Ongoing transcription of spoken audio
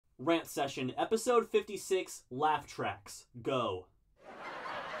Rant Session, episode 56, Laugh Tracks. Go.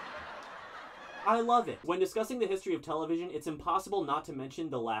 I love it. When discussing the history of television, it's impossible not to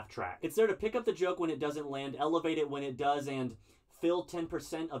mention the laugh track. It's there to pick up the joke when it doesn't land, elevate it when it does, and fill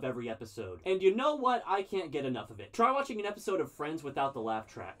 10% of every episode. And you know what? I can't get enough of it. Try watching an episode of Friends without the laugh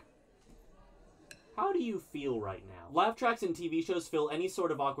track. How do you feel right now? Laugh tracks in TV shows fill any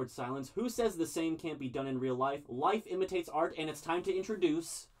sort of awkward silence. Who says the same can't be done in real life? Life imitates art, and it's time to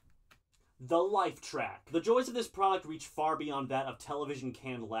introduce the Life Track. The joys of this product reach far beyond that of television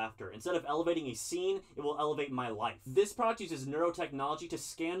canned laughter. Instead of elevating a scene, it will elevate my life. This product uses neurotechnology to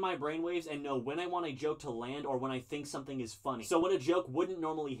scan my brainwaves and know when I want a joke to land or when I think something is funny. So when a joke wouldn't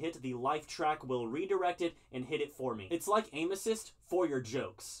normally hit, the Life Track will redirect it and hit it for me. It's like aim assist for your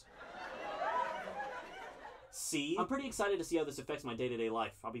jokes. See? I'm pretty excited to see how this affects my day-to-day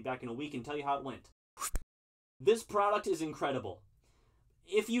life. I'll be back in a week and tell you how it went. This product is incredible.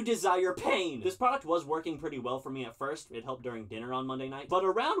 If you desire pain. This product was working pretty well for me at first. It helped during dinner on Monday night. But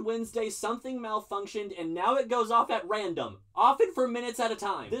around Wednesday, something malfunctioned, and now it goes off at random, often for minutes at a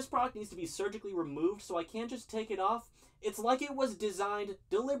time. This product needs to be surgically removed, so I can't just take it off. It's like it was designed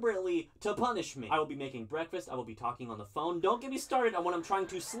deliberately to punish me. I will be making breakfast. I will be talking on the phone. Don't get me started on when I'm trying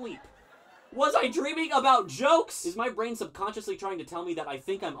to sleep. Was I dreaming about jokes? Is my brain subconsciously trying to tell me that I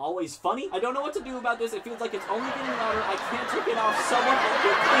think I'm always funny? I don't know what to do about this. It feels like it's only getting louder. I can't take it off. Someone help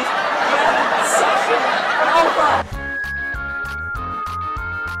me, please. Get session over.